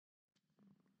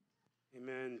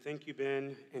Amen. Thank you,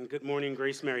 Ben. And good morning,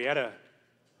 Grace Marietta.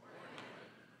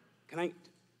 Can I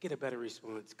get a better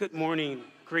response? Good morning,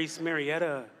 Grace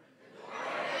Marietta.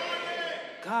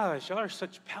 Gosh, y'all are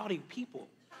such pouty people.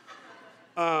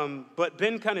 But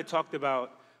Ben kind of talked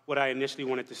about what I initially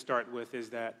wanted to start with is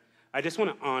that I just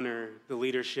want to honor the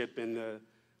leadership and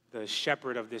the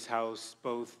shepherd of this house,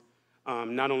 both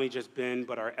not only just Ben,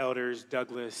 but our elders,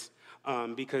 Douglas,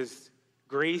 because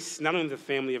Grace, not only the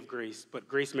family of Grace, but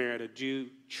Grace Marietta do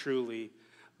truly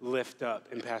lift up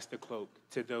and pass the cloak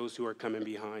to those who are coming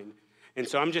behind. And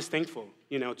so I'm just thankful,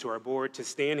 to our board to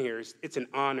stand here. It's an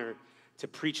honor to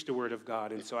preach the word of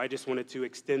God. And so I just wanted to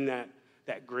extend that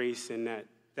grace and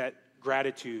that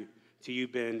gratitude to you,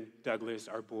 Ben, Douglas,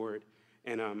 our board,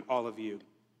 and all of you.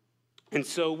 And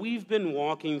so we've been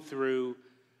walking through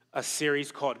a series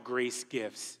called Grace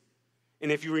Gifts.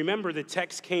 And if you remember, the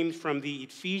text came from the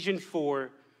Ephesians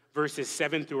 4, verses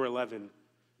 7 through 11.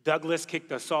 Douglas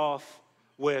kicked us off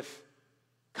with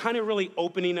kind of really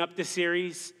opening up the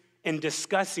series and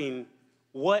discussing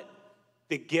what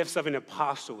the gifts of an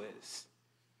apostle is.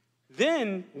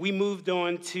 Then we moved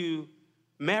on to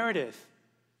Meredith,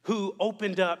 who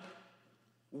opened up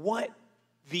what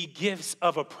the gifts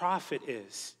of a prophet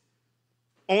is.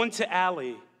 On to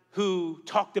Allie, who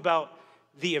talked about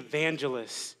the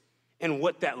evangelist and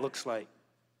what that looks like.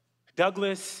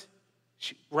 Douglas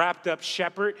wrapped up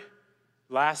shepherd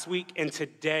last week, and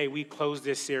today we close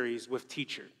this series with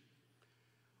teacher.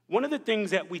 One of the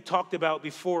things that we talked about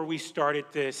before we started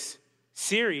this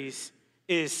series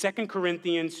is 2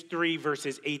 Corinthians 3,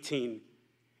 verses 18.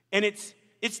 And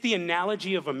it's the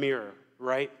analogy of a mirror,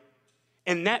 right?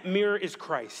 And that mirror is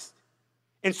Christ.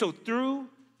 And so through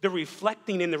the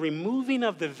reflecting and the removing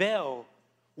of the veil,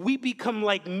 we become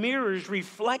like mirrors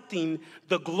reflecting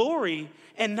the glory,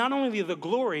 and not only the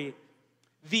glory,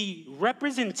 the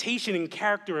representation and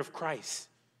character of Christ.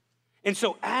 And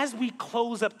so as we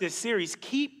close up this series,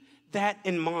 keep that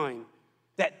in mind,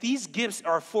 that these gifts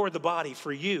are for the body,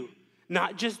 for you,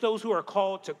 not just those who are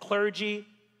called to clergy,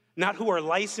 not who are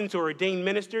licensed or ordained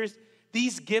ministers.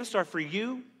 These gifts are for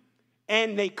you,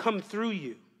 and they come through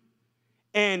you.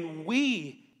 And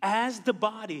we, as the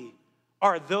body,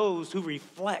 are those who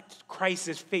reflect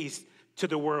Christ's face to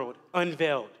the world,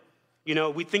 unveiled.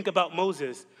 We think about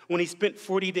Moses when he spent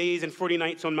 40 days and 40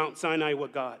 nights on Mount Sinai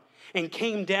with God and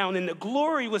came down, and the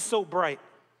glory was so bright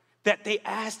that they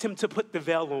asked him to put the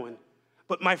veil on.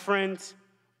 But my friends,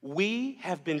 we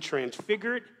have been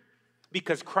transfigured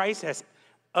because Christ has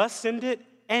ascended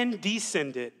and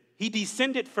descended. He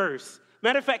descended first.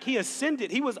 Matter of fact, he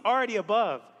ascended. He was already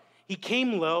above. He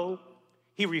came low.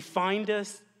 He refined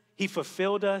us. He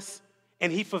fulfilled us,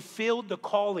 and he fulfilled the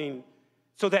calling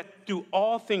so that through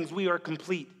all things we are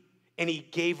complete, and he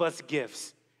gave us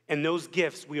gifts, and those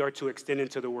gifts we are to extend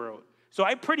into the world. So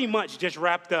I pretty much just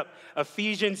wrapped up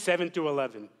Ephesians 7 through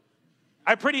 11.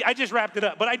 I just wrapped it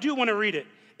up, but I do want to read it.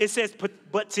 It says,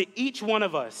 but to each one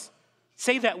of us,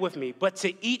 say that with me, but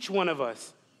to each one of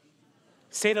us.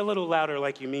 Say it a little louder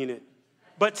like you mean it.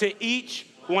 But to each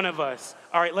one of us.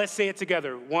 All right, let's say it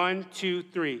together. 1, 2,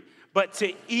 3. But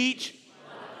to each,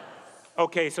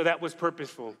 okay, so that was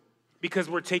purposeful because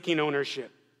we're taking ownership.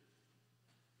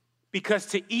 Because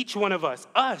to each one of us,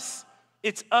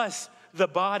 it's us, the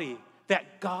body,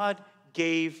 that God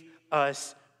gave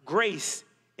us grace.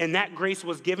 And that grace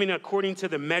was given according to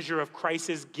the measure of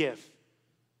Christ's gift.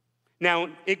 Now,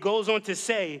 it goes on to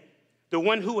say, the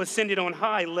one who ascended on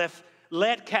high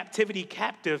led captivity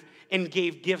captive and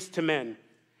gave gifts to men.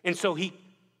 And so he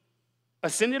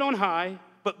ascended on high,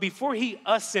 but before he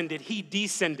ascended, he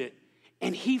descended,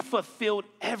 and he fulfilled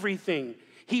everything.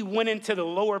 He went into the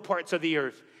lower parts of the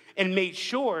earth and made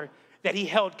sure that he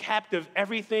held captive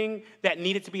everything that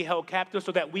needed to be held captive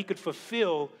so that we could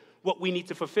fulfill what we need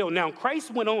to fulfill. Now, Christ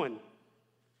went on,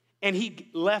 and he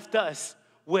left us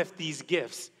with these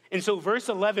gifts. And so verse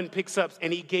 11 picks up,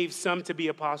 and he gave some to be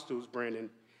apostles, Brandon,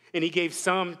 and he gave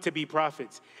some to be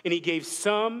prophets, and he gave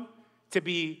some to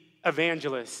be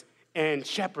evangelists and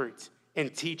shepherds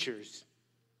and teachers.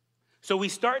 So we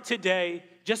start today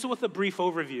just with a brief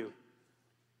overview.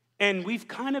 And we've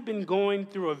kind of been going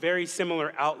through a very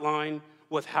similar outline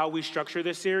with how we structure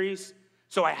this series.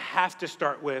 So I have to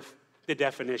start with the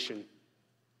definition.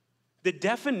 The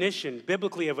definition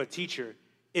biblically of a teacher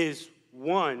is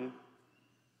one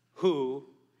who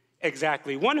is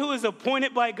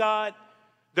appointed by God,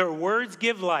 their words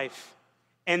give life,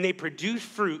 and they produce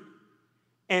fruit,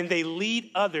 and they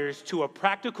lead others to a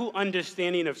practical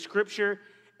understanding of Scripture,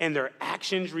 and their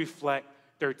actions reflect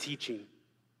their teaching.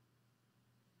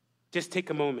 Just take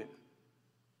a moment.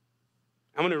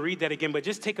 I'm going to read that again, but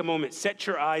just take a moment. Set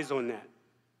your eyes on that.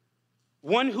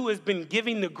 One who has been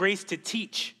given the grace to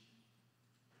teach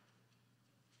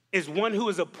is one who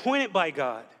is appointed by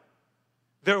God.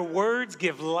 Their words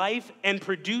give life and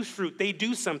produce fruit. They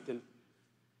do something.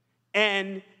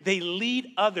 And they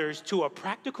lead others to a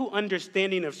practical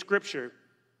understanding of Scripture,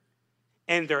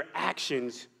 and their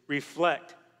actions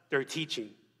reflect their teaching.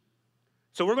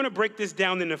 So we're going to break this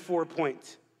down into 4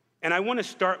 points. And I want to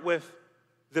start with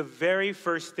the very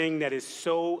first thing that is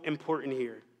so important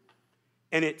here.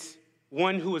 And it's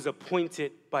one who is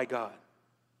appointed by God.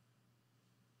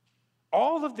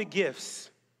 All of the gifts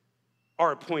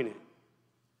are appointed.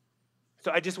 So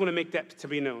I just want to make that to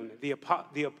be known. The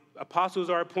apostles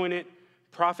are appointed,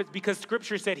 prophets, because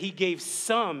Scripture said he gave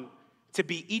some to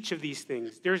be each of these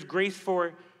things. There's grace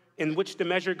for in which the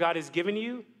measure God has given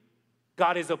you,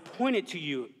 God has appointed it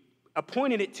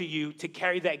to you to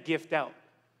carry that gift out.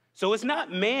 So it's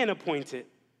not man appointed,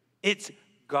 it's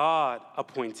God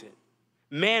appointed.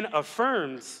 Man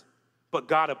affirms, but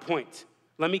God appoints.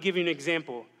 Let me give you an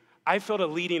example. I felt a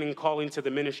leading and calling to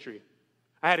the ministry.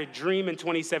 I had a dream in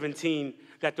 2017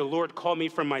 that the Lord called me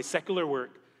from my secular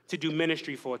work to do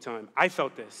ministry full time. I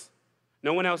felt this.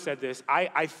 No one else said this.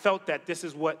 I felt that this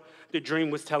is what the dream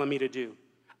was telling me to do.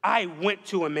 I went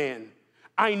to a man.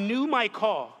 I knew my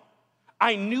call.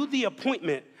 I knew the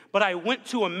appointment, but I went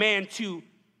to a man to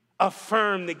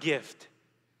affirm the gift.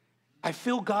 I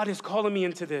feel God is calling me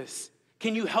into this.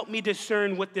 Can you help me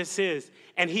discern what this is?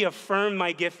 And he affirmed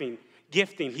my gifting.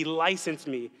 He licensed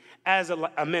me as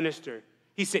a minister.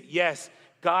 He said, yes,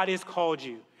 God has called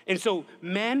you. And so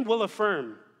man will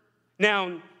affirm.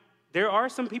 Now, there are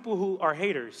some people who are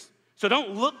haters. So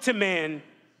don't look to man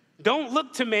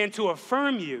to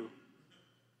affirm you.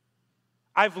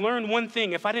 I've learned one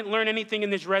thing. If I didn't learn anything in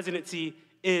this residency,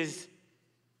 is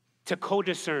to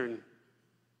co-discern.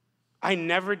 I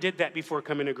never did that before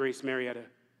coming to Grace Marietta.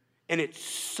 And it's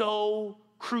so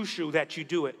crucial that you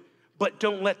do it. But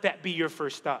don't let that be your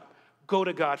first stop. Go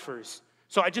to God first.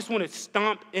 So I just want to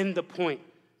stomp in the point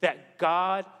that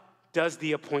God does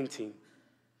the appointing.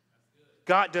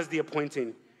 God does the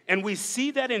appointing. And we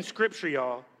see that in Scripture,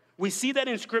 y'all. We see that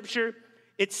in Scripture.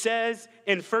 It says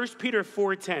in 1 Peter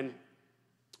 4:10,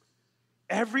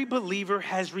 every believer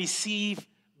has received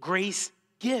grace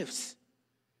gifts.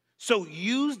 So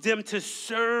use them to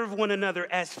serve one another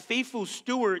as faithful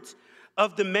stewards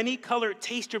of the many-colored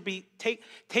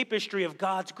tapestry of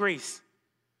God's grace.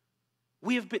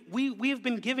 We have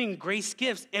been giving grace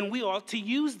gifts, and we ought to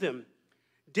use them.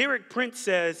 Derek Prince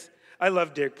says, I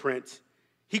love Derek Prince.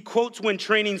 He quotes when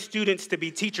training students to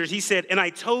be teachers. He said, and I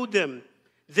told them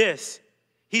this.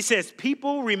 He says,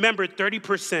 people remember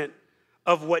 30%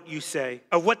 of what you say,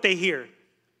 of what they hear.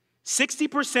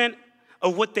 60%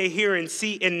 of what they hear and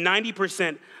see, and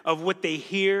 90% of what they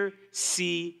hear,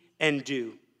 see, and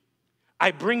do.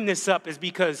 I bring this up is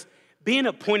because being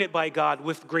appointed by God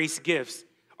with grace gifts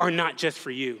are not just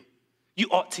for you. You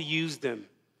ought to use them.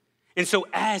 And so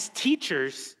as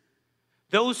teachers,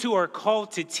 those who are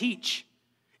called to teach,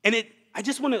 and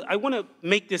I want to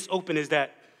make this open is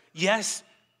that, yes,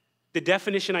 the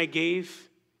definition I gave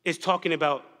is talking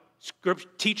about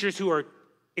teachers who are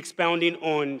expounding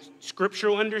on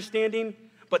scriptural understanding,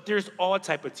 but there's all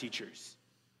type of teachers.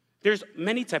 There's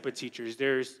many type of teachers.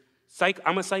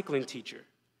 I'm a cycling teacher.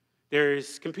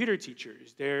 There's computer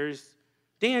teachers. There's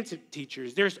dance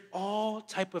teachers. There's all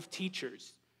type of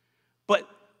teachers. But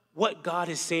what God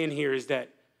is saying here is that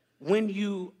when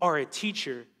you are a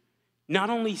teacher, not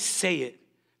only say it,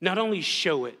 not only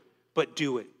show it, but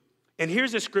do it. And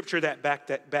here's a scripture that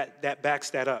backs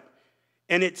that up.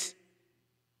 And it's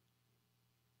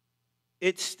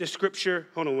the scripture,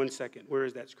 hold on one second. Where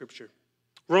is that scripture?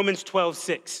 Romans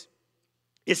 12:6.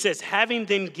 It says, having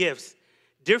then gifts,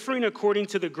 differing according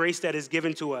to the grace that is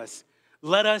given to us,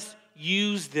 let us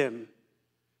use them.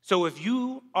 So if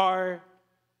you are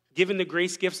given the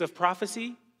grace gifts of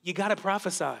prophecy, you got to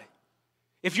prophesy.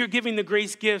 If you're giving the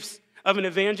grace gifts of an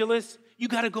evangelist, you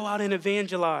got to go out and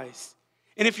evangelize.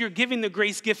 And if you're giving the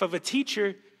grace gift of a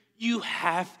teacher, you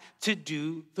have to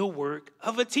do the work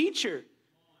of a teacher.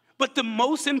 But the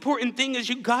most important thing is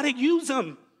you got to use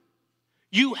them.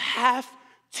 You have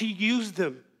to use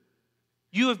them.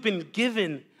 You have been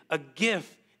given a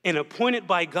gift and appointed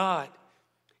by God.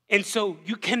 And so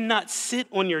you cannot sit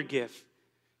on your gift.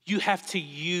 You have to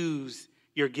use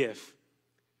your gift.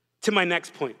 To my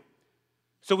next point.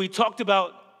 So we talked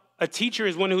about a teacher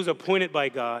is one who's appointed by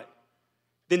God.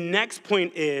 The next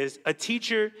point is a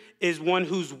teacher is one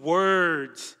whose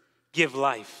words give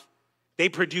life. They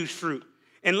produce fruit.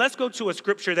 And let's go to a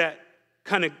scripture that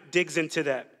kind of digs into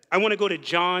that. I want to go to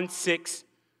John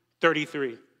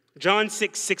 6:33. John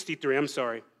 6:63, I'm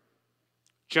sorry.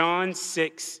 John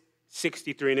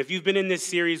 6:63. And if you've been in this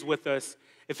series with us,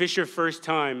 if it's your first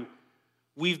time,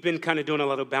 we've been kind of doing a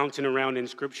lot of bouncing around in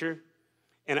Scripture.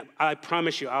 And I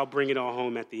promise you, I'll bring it all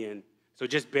home at the end. So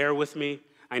just bear with me.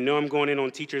 I know I'm going in on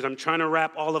teachers. I'm trying to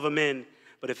wrap all of them in.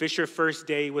 But if it's your first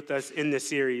day with us in this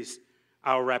series,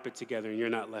 I'll wrap it together and you're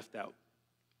not left out.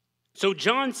 So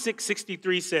John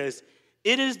 6:63 says,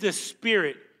 "It is the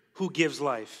Spirit who gives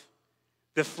life.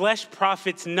 The flesh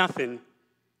profits nothing.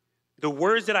 The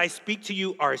words that I speak to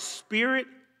you are spirit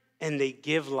and they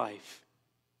give life."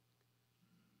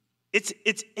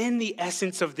 It's in the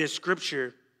essence of this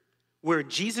scripture where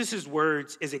Jesus'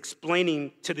 words is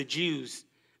explaining to the Jews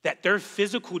that their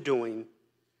physical doing,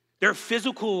 their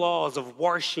physical laws of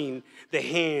washing the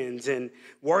hands and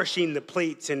washing the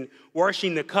plates and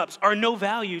washing the cups are no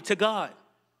value to God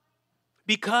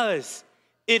because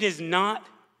it is not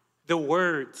the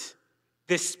words.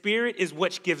 The Spirit is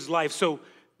what gives life. So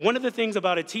one of the things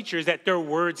about a teacher is that their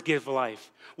words give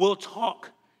life. We'll talk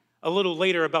a little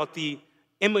later about the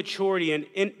immaturity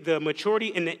and the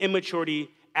maturity and the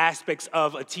immaturity aspects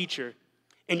of a teacher.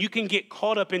 And you can get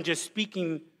caught up in just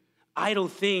speaking idle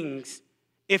things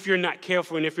if you're not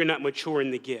careful and if you're not mature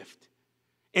in the gift.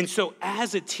 And so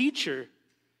as a teacher,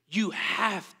 you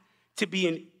have to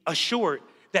be assured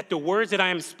that the words that I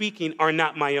am speaking are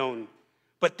not my own,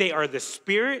 but they are the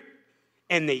Spirit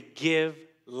and they give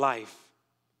life.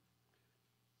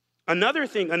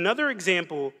 Another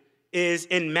example is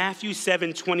in Matthew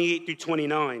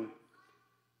 7:28-29.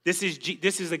 This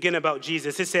is again about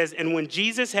Jesus. It says, "And when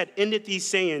Jesus had ended these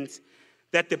sayings,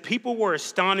 that the people were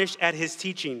astonished at his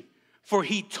teaching, for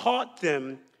he taught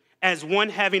them as one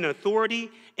having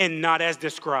authority and not as the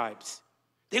scribes."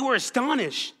 They were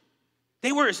astonished.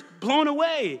 They were blown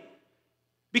away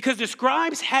because the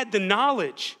scribes had the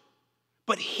knowledge,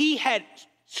 but he had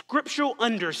scriptural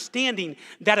understanding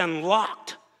that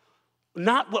unlocked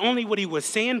not only what he was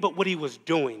saying, but what he was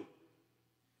doing.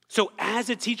 So as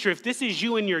a teacher, if this is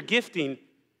you and your gifting,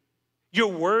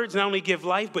 your words not only give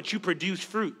life, but you produce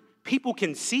fruit. People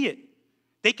can see it.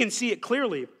 They can see it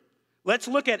clearly. Let's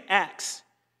look at Acts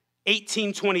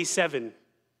 18:27.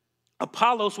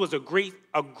 Apollos was a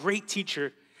great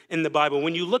teacher in the Bible.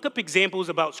 When you look up examples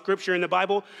about scripture in the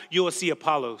Bible, you will see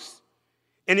Apollos.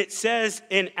 And it says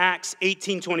in Acts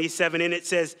 18:27, and it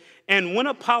says, "And when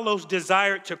Apollos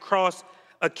desired to cross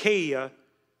Achaia,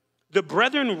 the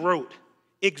brethren wrote,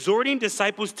 exhorting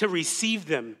disciples to receive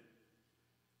them."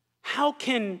 How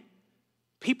can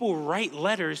people write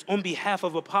letters on behalf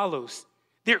of Apollos?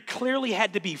 There clearly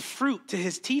had to be fruit to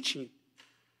his teaching.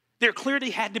 There clearly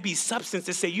had to be substance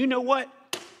to say, you know what?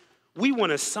 We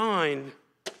want to sign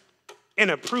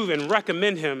and approve and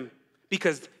recommend him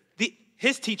because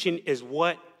his teaching is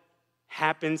what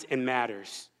happens and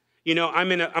matters. You know,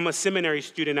 I'm a seminary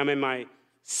student. I'm in my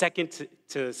second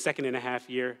and a half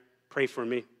year. Pray for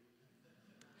me.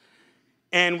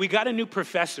 And we got a new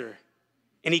professor,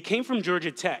 and he came from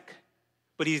Georgia Tech,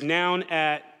 but he's now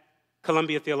at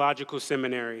Columbia Theological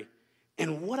Seminary.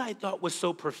 And what I thought was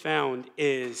so profound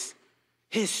is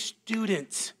his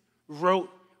students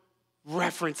wrote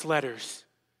reference letters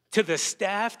to the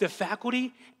staff, the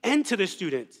faculty, and to the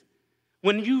students.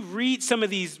 When you read some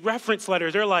of these reference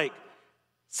letters, they're like,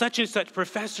 such and such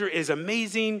professor is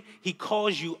amazing. He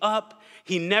calls you up.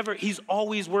 He's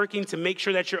always working to make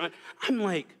sure that you're I'm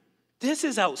like, this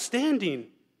is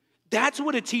outstanding. That's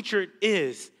what a teacher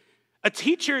is. A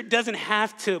teacher doesn't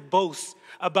have to boast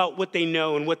about what they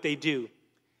know and what they do.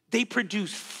 They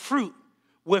produce fruit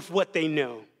with what they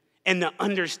know and the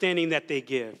understanding that they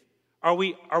give. Are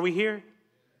we here?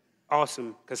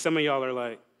 Awesome, because some of y'all are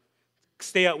like,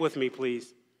 stay out with me,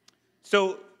 please.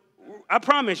 So I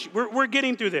promise you, we're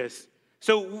getting through this.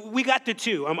 So we got the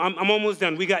two. I'm almost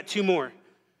done. We got two more.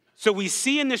 So we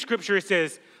see in the scripture it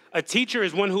says, a teacher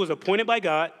is one who is appointed by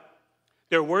God,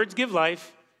 their words give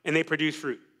life, and they produce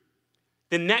fruit.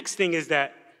 The next thing is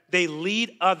that they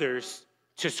lead others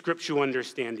to scriptural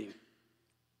understanding.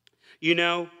 You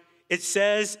know, it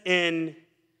says in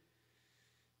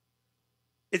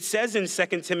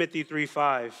 2 Timothy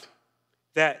 3:5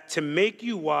 that to make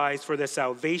you wise for the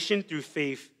salvation through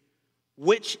faith,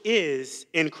 which is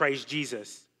in Christ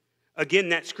Jesus. Again,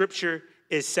 that scripture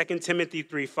is 2 Timothy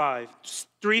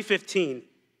 3:15.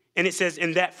 And it says,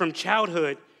 "In that from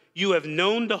childhood you have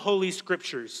known the holy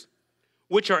scriptures,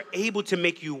 which are able to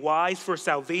make you wise for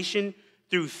salvation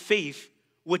through faith,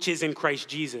 which is in Christ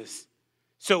Jesus."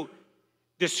 So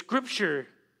the scripture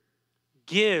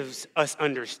gives us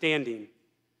understanding,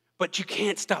 but you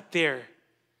can't stop there.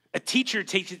 A teacher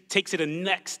takes it to the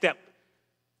next step,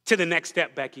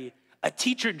 Becky. A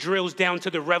teacher drills down to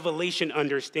the revelation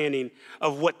understanding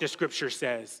of what the scripture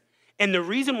says. And the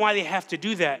reason why they have to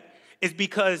do that is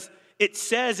because it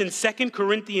says in 2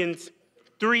 Corinthians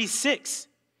 3:6,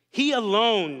 he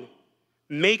alone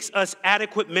makes us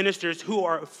adequate ministers who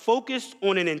are focused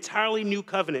on an entirely new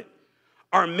covenant.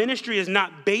 Our ministry is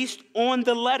not based on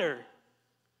the letter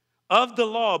of the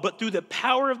law, but through the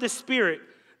power of the Spirit.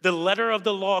 The letter of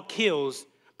the law kills,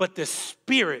 but the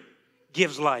Spirit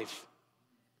gives life.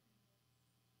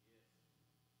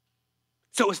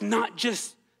 So it's not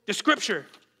just the scripture.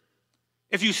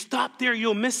 If you stop there,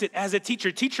 you'll miss it as a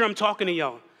teacher. Teacher, I'm talking to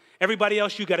y'all. Everybody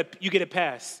else, you get a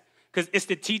pass, because it's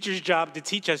the teacher's job to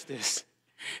teach us this.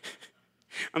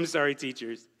 I'm sorry,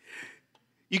 teachers.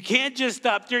 You can't just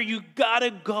stop there. You gotta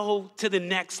go to the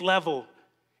next level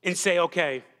and say,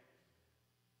 okay,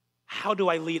 how do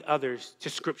I lead others to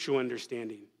scriptural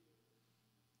understanding?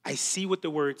 I see what the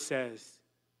word says.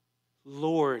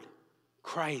 Lord,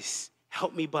 Christ,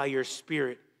 help me by your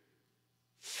Spirit.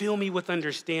 Fill me with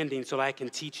understanding so that I can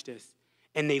teach this.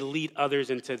 And they lead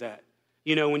others into that.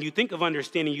 You know, when you think of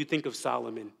understanding, you think of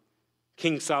Solomon,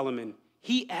 King Solomon.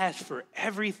 He asked for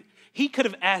everything. He could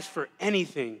have asked for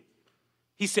anything.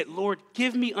 He said, Lord,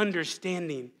 give me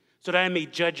understanding so that I may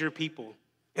judge your people.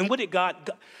 And what did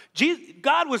God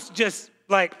was just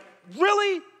like,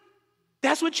 really?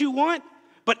 That's what you want?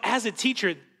 But as a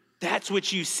teacher, that's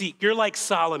what you seek. You're like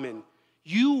Solomon.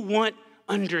 You want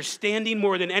understanding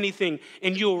more than anything.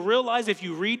 And you'll realize if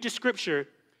you read the scripture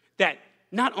that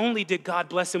not only did God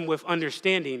bless him with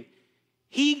understanding,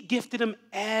 he gifted him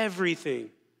everything.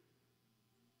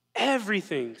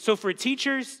 Everything. So for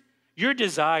teachers, your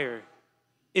desire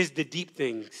is the deep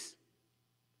things,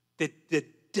 the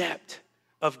depth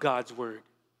of God's word.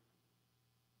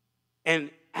 And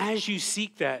as you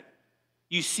seek that,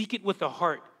 you seek it with a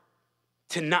heart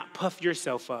to not puff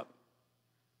yourself up,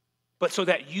 but so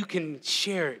that you can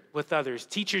share it with others.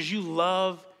 Teachers, you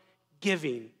love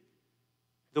giving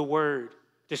the word,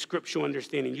 the scriptural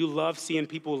understanding. You love seeing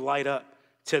people light up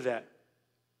to that.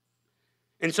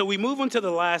 And so we move on to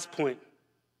the last point.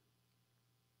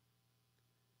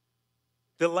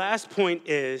 The last point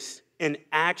is, and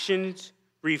actions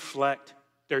reflect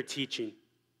their teaching.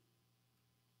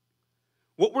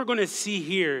 What we're going to see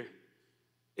here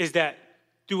is that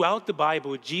throughout the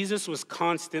Bible, Jesus was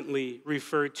constantly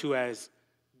referred to as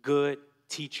good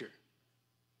teacher.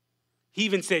 He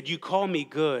even said, you call me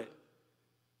good,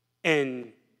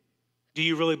 and do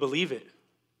you really believe it?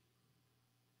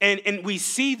 And we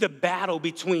see the battle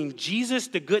between Jesus,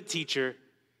 the good teacher,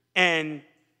 and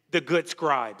the good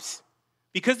scribes.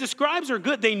 Because the scribes are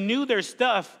good. They knew their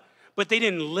stuff, but they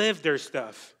didn't live their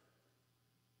stuff.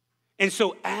 And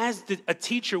so as a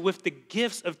teacher with the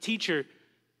gifts of teacher,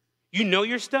 you know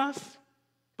your stuff,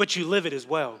 but you live it as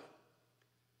well.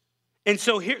 And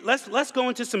so here, let's go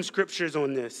into some scriptures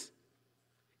on this.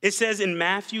 It says in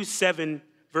Matthew 7,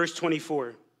 verse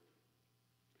 24,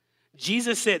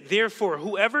 Jesus said, therefore,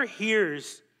 whoever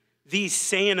hears these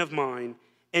saying of mine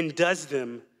and does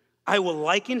them, I will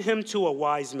liken him to a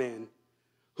wise man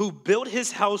who built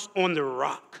his house on the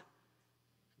rock.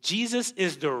 Jesus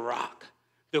is the rock,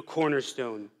 the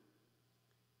cornerstone.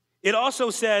 It also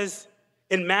says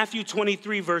in Matthew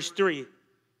 23, verse 3,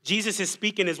 Jesus is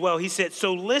speaking as well. He said,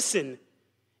 so listen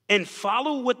and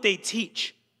follow what they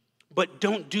teach, but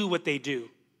don't do what they do.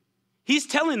 He's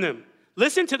telling them,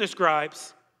 listen to the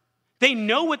scribes. They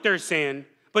know what they're saying,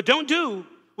 but don't do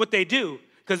what they do,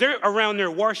 because they're around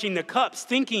there washing the cups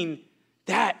thinking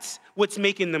that's what's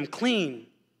making them clean.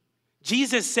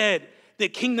 Jesus said the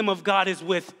kingdom of God is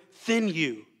within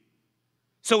you.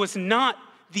 So it's not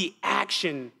the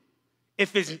action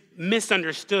if it's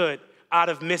misunderstood out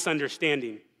of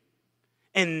misunderstanding.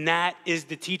 And that is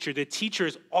the teacher. The teacher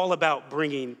is all about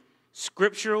bringing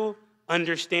scriptural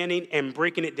understanding and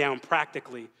breaking it down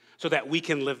practically so that we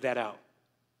can live that out.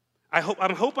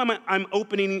 I'm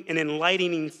opening and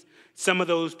enlightening some of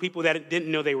those people that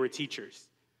didn't know they were teachers.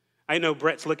 I know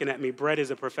Brett's looking at me. Brett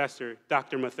is a professor,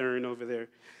 Dr. Mathern over there.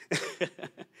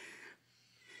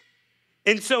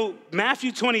 And so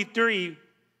Matthew 23,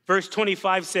 verse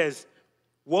 25 says,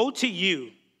 woe to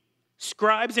you,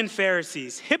 scribes and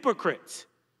Pharisees, hypocrites,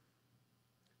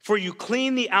 for you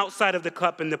clean the outside of the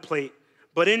cup and the plate,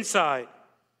 but inside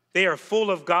they are full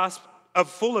of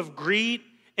greed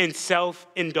and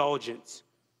self-indulgence.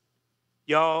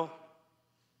 Y'all,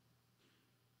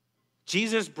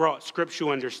 Jesus brought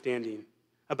scriptural understanding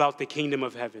about the kingdom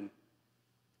of heaven.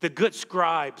 The good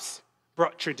scribes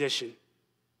brought tradition.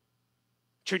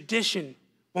 Tradition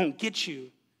won't get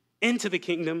you into the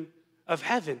kingdom of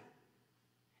heaven.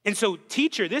 And so,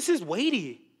 teacher, this is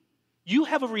weighty. You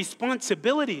have a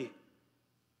responsibility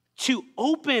to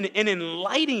open and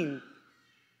enlighten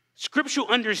scriptural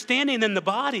understanding in the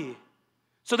body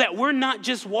so that we're not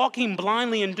just walking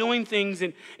blindly and doing things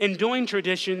and doing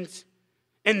traditions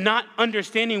and not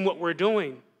understanding what we're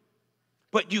doing,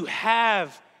 but you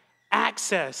have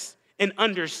access and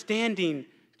understanding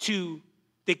to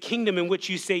the kingdom in which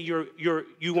you say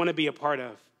you want to be a part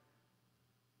of.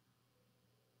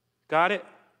 Got it?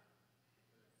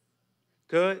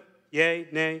 Good? Yay?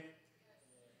 Nay?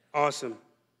 Awesome.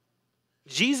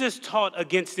 Jesus taught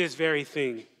against this very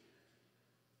thing.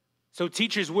 So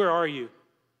teachers, where are you?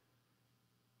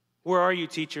 Where are you,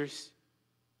 teachers?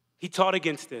 He taught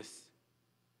against this.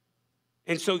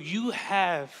 And so you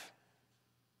have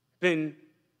been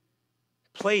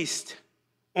placed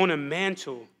on a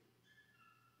mantle,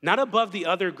 not above the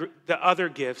other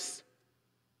gifts.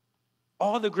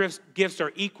 All the gifts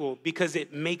are equal because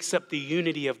it makes up the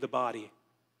unity of the body.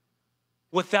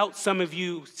 Without some of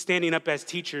you standing up as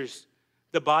teachers,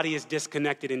 the body is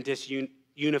disconnected and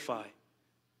disunified.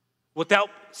 Without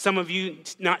some of you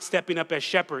not stepping up as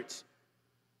shepherds,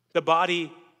 the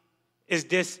body is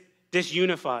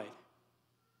disunified.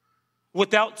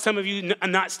 Without some of you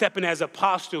not stepping as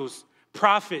apostles,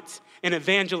 prophets, and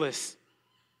evangelists,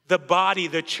 the body,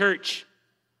 the church,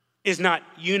 is not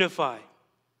unified.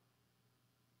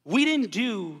 We didn't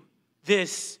do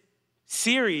this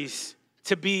series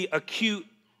to be a cute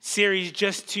series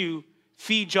just to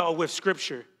feed y'all with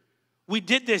scripture. We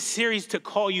did this series to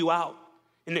call you out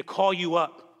and to call you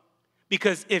up.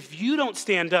 Because if you don't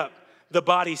stand up, the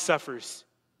body suffers.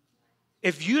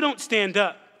 If you don't stand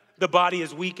up, the body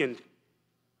is weakened.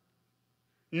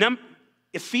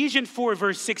 Ephesians 4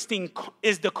 verse 16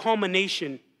 is the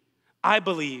culmination, I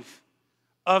believe,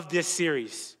 of this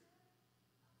series.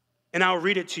 And I'll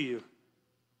read it to you.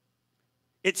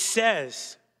 It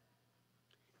says,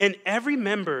 and every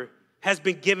member has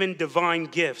been given divine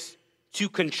gifts to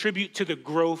contribute to the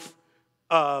growth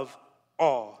of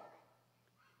all.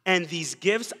 And these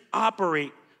gifts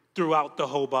operate throughout the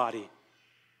whole body.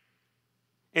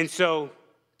 And so,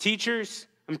 teachers,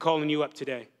 I'm calling you up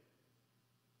today.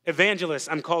 Evangelists,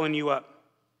 I'm calling you up.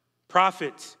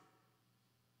 Prophets,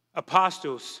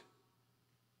 apostles,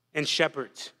 and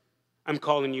shepherds, I'm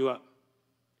calling you up.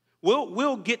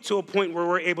 We'll get to a point where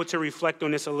we're able to reflect on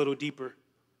this a little deeper.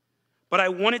 But I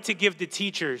wanted to give the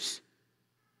teachers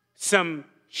some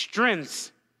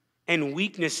strengths and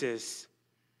weaknesses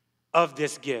of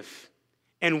this gift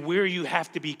and where you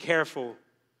have to be careful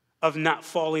of not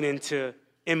falling into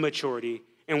immaturity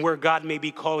and where God may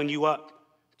be calling you up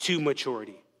to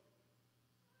maturity.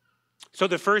 So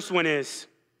the first one is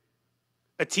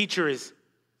a teacher is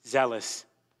zealous.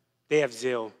 They have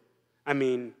zeal. I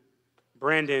mean,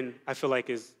 Brandon, I feel like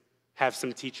have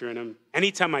some teacher in him.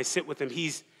 Anytime I sit with him,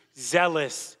 he's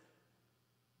zealous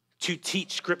to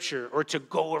teach scripture or to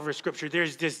go over scripture.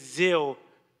 There's this zeal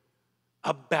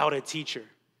about a teacher.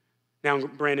 Now,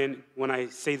 Brandon, when I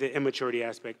say the immaturity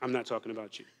aspect, I'm not talking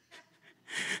about you.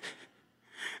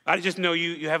 I just know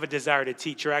you have a desire to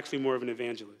teach. You're actually more of an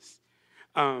evangelist.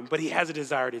 But he has a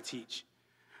desire to teach.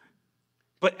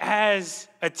 But as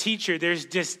a teacher, there's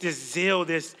just this zeal,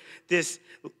 this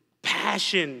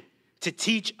passion to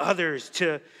teach others,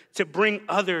 to bring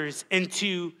others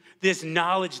into this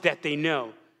knowledge that they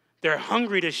know. They're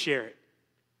hungry to share it.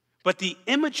 But the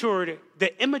immature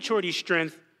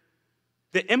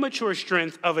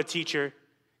strength of a teacher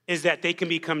is that they can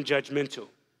become judgmental.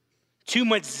 Too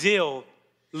much zeal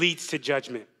leads to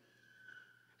judgment.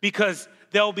 Because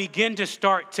they'll begin to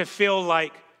start to feel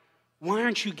like, why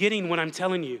aren't you getting what I'm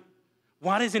telling you?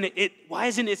 Why isn't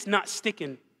it not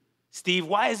sticking? Steve,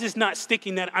 why is this not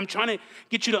sticking? That I'm trying to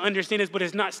get you to understand this, but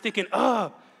it's not sticking.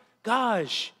 Oh,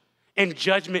 gosh. And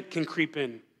judgment can creep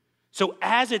in. So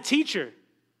as a teacher,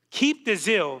 keep the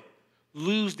zeal,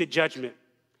 lose the judgment.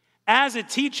 As a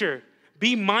teacher,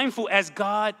 be mindful as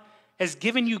God has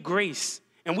given you grace.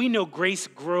 And we know grace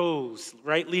grows,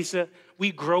 right, Lisa?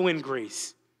 We grow in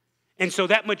grace. And so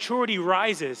that maturity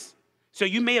rises. So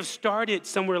you may have started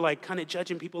somewhere like kind of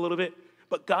judging people a little bit,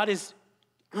 but God is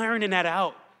ironing that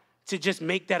out to just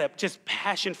make that up, just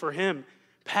passion for him,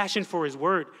 passion for his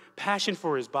word, passion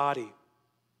for his body.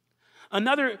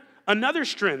 Another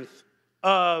strength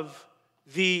of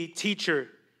the teacher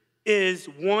is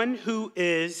one who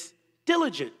is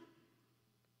diligent.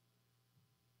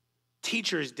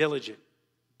 Teacher is diligent.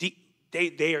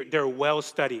 They're well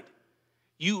studied.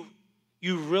 You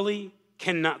really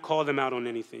cannot call them out on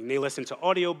anything. They listen to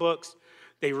audiobooks,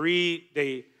 they read,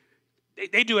 they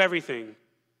do everything.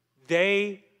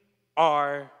 They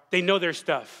know their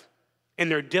stuff, and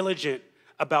they're diligent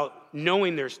about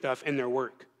knowing their stuff and their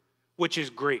work, which is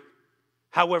great.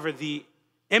 However, the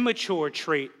immature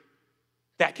trait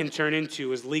that can turn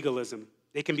into is legalism.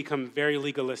 They can become very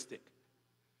legalistic.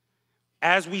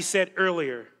 As we said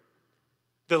earlier,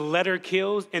 the letter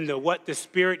kills and what the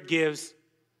Spirit gives.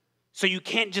 So you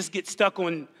can't just get stuck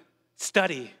on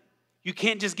study. You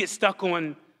can't just get stuck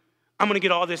on, I'm going to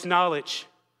get all this knowledge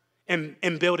and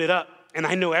build it up. And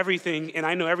I know everything, and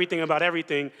I know everything about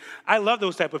everything. I love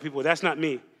those type of people. That's not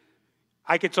me.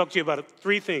 I could talk to you about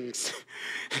 3 things.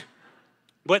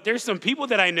 But there's some people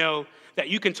that I know that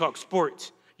you can talk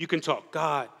sports. You can talk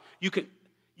God. You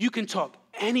can talk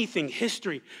anything,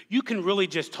 history. You can really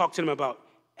just talk to them about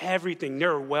everything.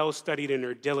 They're well studied and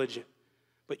they're diligent.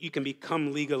 But you can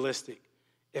become legalistic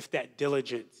if that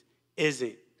diligence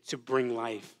isn't to bring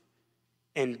life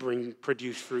and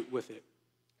produce fruit with it.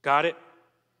 Got it?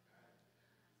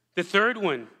 The third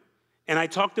one, and I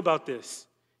talked about this,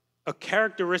 a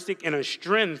characteristic and a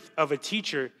strength of a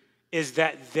teacher is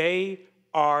that they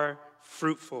are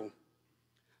fruitful.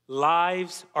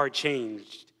 Lives are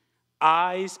changed.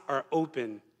 Eyes are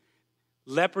open.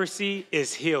 Leprosy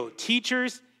is healed.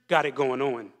 Teachers got it going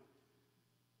on.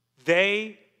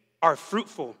 They are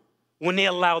fruitful when they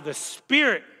allow the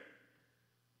Spirit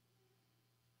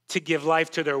to give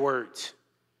life to their words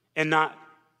and not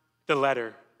the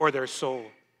letter or their soul.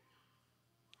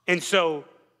 And so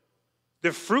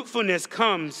the fruitfulness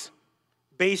comes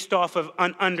based off of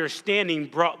an understanding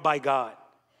brought by God,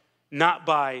 not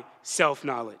by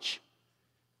self-knowledge.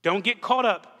 Don't get caught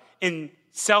up in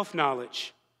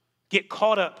self-knowledge. Get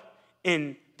caught up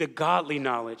in the godly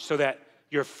knowledge so that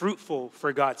you're fruitful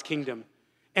for God's kingdom.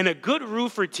 And a good rule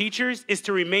for teachers is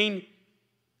to remain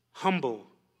humble.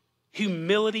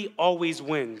 Humility always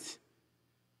wins.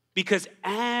 Because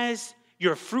as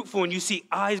you're fruitful and you see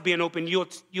eyes being opened,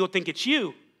 you'll think it's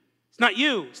you. It's not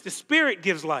you. It's the Spirit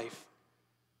gives life.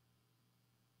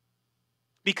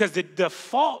 Because the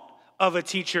fault of a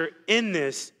teacher in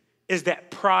this is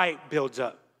that pride builds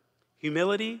up.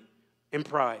 Humility and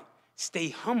pride. Stay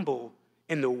humble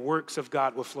and the works of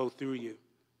God will flow through you.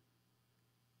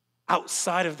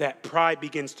 Outside of that, pride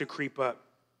begins to creep up.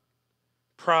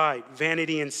 Pride,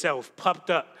 vanity, and self, puffed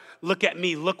up. Look at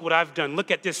me. Look what I've done.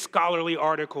 Look at this scholarly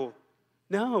article.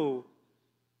 No.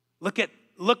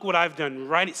 Look what I've done.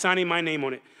 Signing my name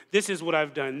on it. This is what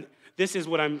I've done. This is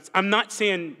what I'm not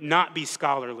saying not be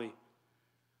scholarly.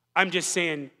 I'm just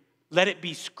saying let it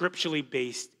be scripturally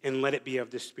based and let it be of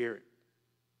the Spirit.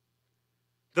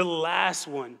 The last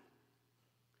one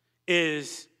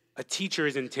is a teacher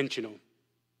is intentional.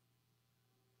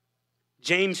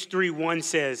 James 3:1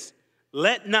 says,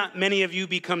 "Let not many of you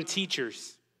become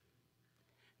teachers,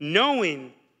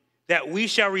 knowing that we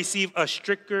shall receive a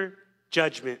stricter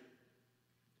judgment."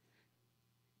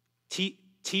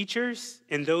 Teachers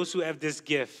and those who have this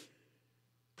gift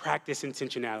practice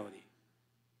intentionality.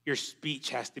 Your speech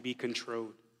has to be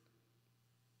controlled.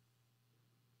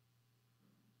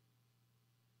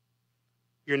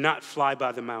 You're not fly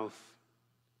by the mouth.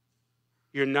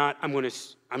 You're not, I'm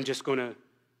just gonna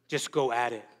go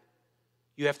at it.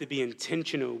 You have to be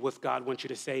intentional with what God wants you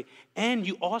to say. And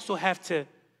you also have to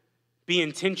be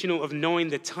intentional of knowing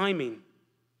the timing.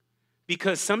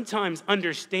 Because sometimes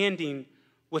understanding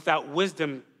without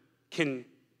wisdom can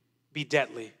be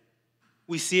deadly.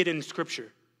 We see it in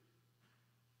Scripture.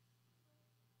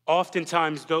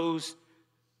 Oftentimes,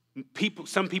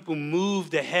 some people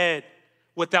moved ahead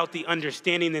without the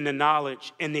understanding and the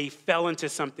knowledge, and they fell into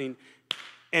something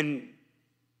and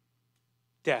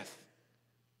death.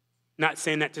 Not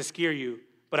saying that to scare you,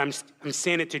 but I'm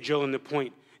saying it to drill in the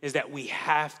point is that we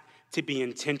have to be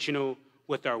intentional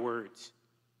with our words.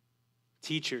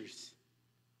 Teachers,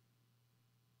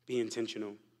 be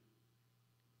intentional.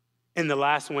 And the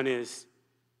last one is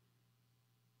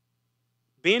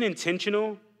being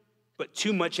intentional, but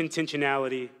too much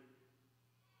intentionality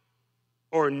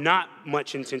or not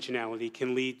much intentionality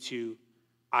can lead to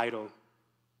idle.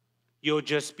 You'll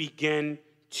just begin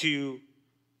to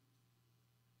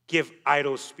give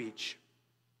idle speech.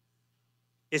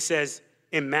 It says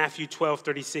in Matthew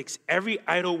 12:36, "Every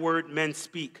idle word men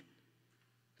speak,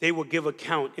 they will give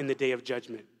account in the day of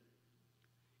judgment."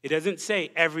 It doesn't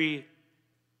say every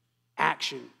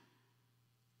action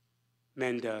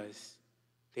men does,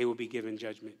 they will be given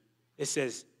judgment. It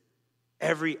says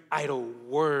every idle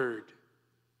word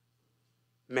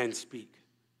men speak,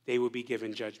 they will be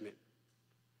given judgment.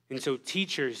 And so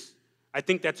teachers, I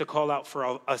think that's a call out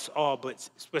for us all, but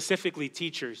specifically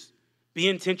teachers, be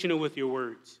intentional with your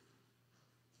words.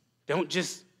 Don't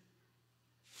just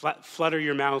flutter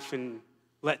your mouth and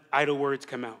let idle words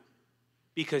come out.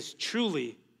 Because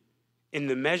truly, in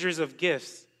the measures of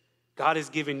gifts, God has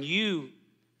given you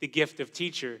the gift of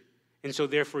teacher, And so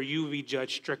therefore you will be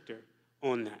judged stricter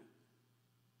on that.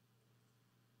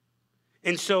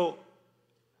 And so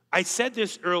I said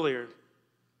this earlier,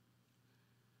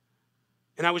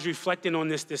 and I was reflecting on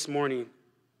this morning,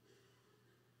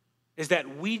 is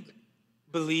that we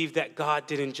believe that God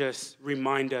didn't just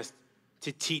remind us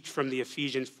to teach from the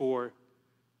Ephesians 4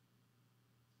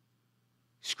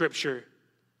 scripture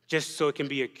just so it can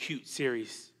be a cute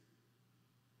series.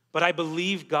 But I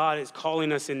believe God is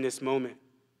calling us in this moment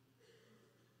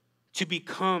to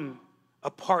become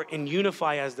a part and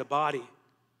unify as the body,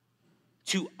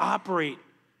 to operate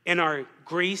in our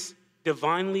grace,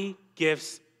 divinely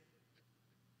gifts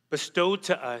bestowed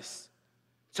to us,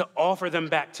 to offer them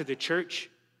back to the church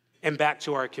and back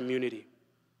to our community.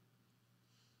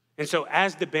 And so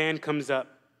as the band comes up,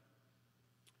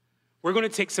 we're going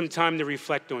to take some time to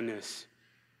reflect on this.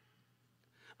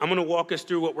 I'm going to walk us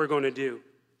through what we're going to do.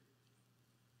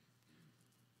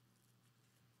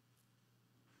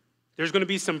 There's going to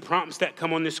be some prompts that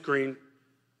come on the screen.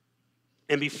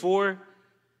 And before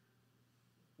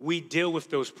we deal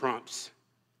with those prompts,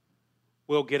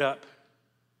 we'll get up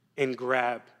and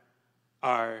grab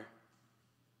our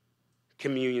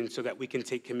communion so that we can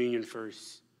take communion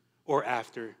first or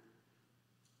after.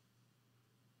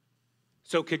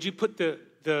 So could you put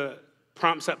the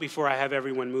prompts up before I have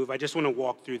everyone move? I just want to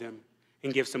walk through them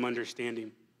and give some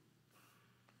understanding.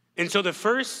 And so the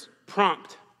first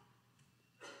prompt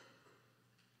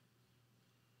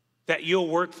that you'll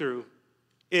work through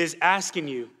is asking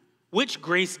you, which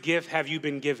grace gift have you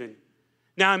been given?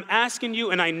 Now I'm asking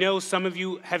you, and I know some of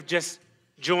you have just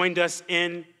joined us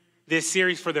in this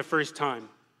series for the first time.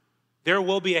 There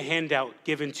will be a handout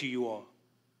given to you all.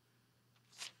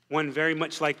 One very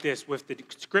much like this, with the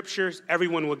scriptures,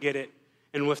 everyone will get it,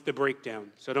 and with the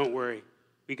breakdown. So don't worry,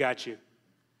 we got you.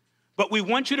 But we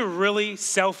want you to really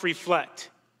self-reflect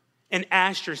and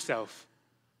ask yourself,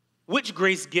 which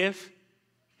grace gift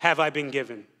have I been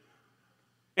given?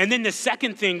 And then the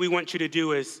second thing we want you to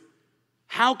do is,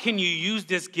 how can you use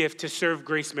this gift to serve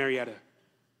Grace Marietta?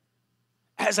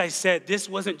 As I said, this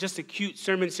wasn't just a cute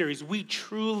sermon series. We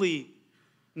truly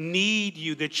need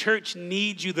you. The church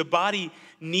needs you. The body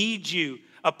needs you.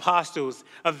 Apostles,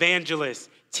 evangelists,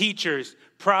 teachers,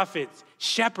 prophets,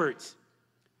 shepherds,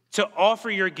 to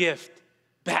offer your gift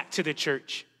back to the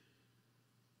church.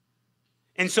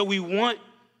 And so we want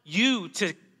you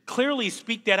to clearly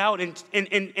speak that out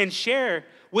and share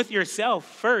with yourself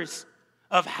first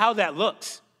of how that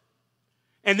looks.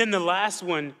 And then the last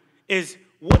one is,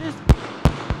 what is...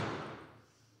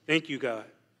 Thank you, God.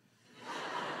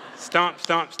 Stomp,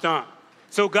 stomp, stomp.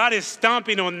 So God is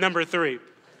stomping on number 3.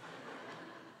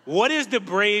 What is the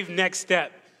brave next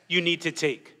step you need to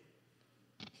take?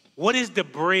 What is the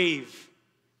brave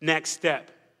next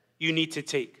step you need to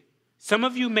take? Some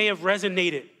of you may have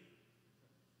resonated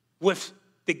with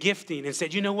the gifting and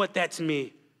said, you know what, that's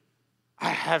me. I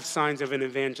have signs of an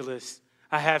evangelist.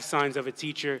 I have signs of a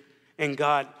teacher. And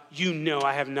God, you know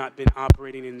I have not been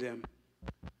operating in them.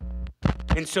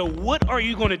 And so what are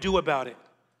you going to do about it?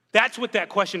 That's what that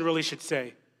question really should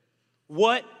say.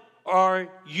 What are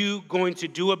you going to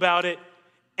do about it?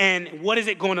 And what is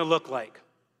it going to look like?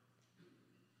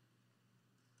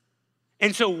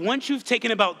 And so once you've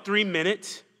taken about 3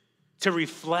 minutes to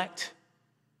reflect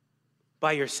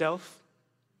by yourself,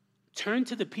 turn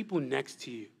to the people next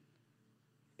to you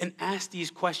and ask these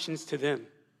questions to them.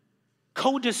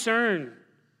 Co-discern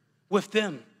with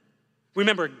them.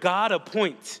 Remember, God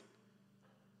appoints.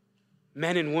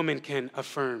 Men and women can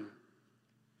affirm.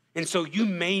 And so you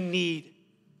may need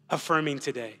affirming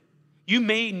today.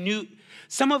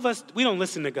 Some of us, we don't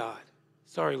listen to God.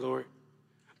 Sorry, Lord.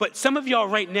 But some of y'all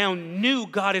right now knew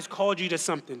God has called you to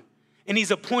something and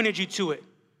he's appointed you to it.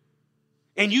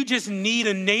 And you just need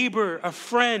a neighbor, a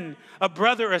friend, a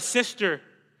brother, a sister,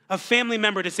 a family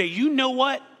member to say, you know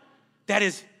what?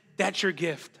 That's your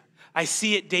gift. I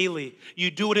see it daily.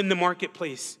 You do it in the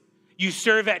marketplace. You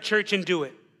serve at church and do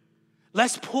it.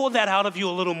 Let's pull that out of you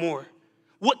a little more.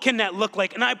 What can that look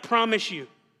like? And I promise you,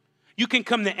 you can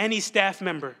come to any staff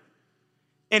member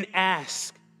and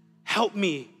ask, help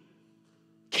me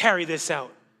carry this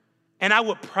out. And I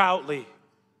would proudly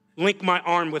link my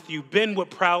arm with you. Ben would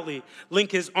proudly link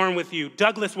his arm with you.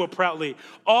 Douglas would proudly.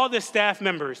 All the staff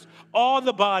members, all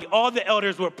the body, all the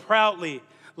elders would proudly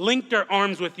link their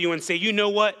arms with you and say, you know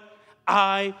what?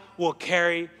 I will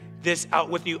carry this out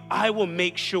with you. I will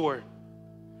make sure.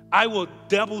 I will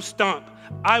double stomp.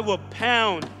 I will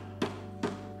pound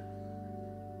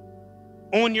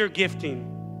on your gifting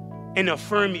and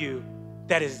affirm you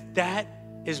that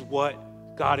is what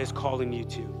God is calling you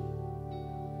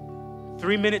to.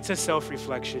 3 minutes of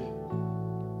self-reflection.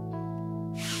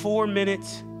 4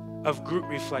 minutes of group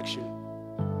reflection.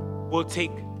 We'll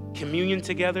take communion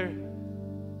together,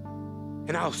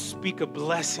 and I'll speak a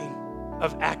blessing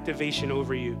of activation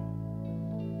over you.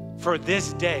 For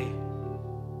this day,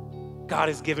 God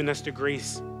has given us the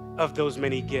grace of those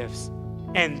many gifts,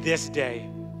 and this day,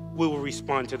 we will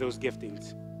respond to those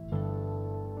giftings.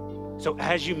 So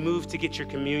as you move to get your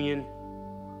communion,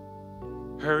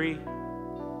 hurry,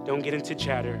 don't get into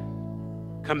chatter,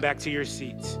 come back to your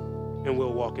seats, and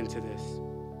we'll walk into this.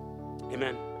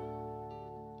 Amen.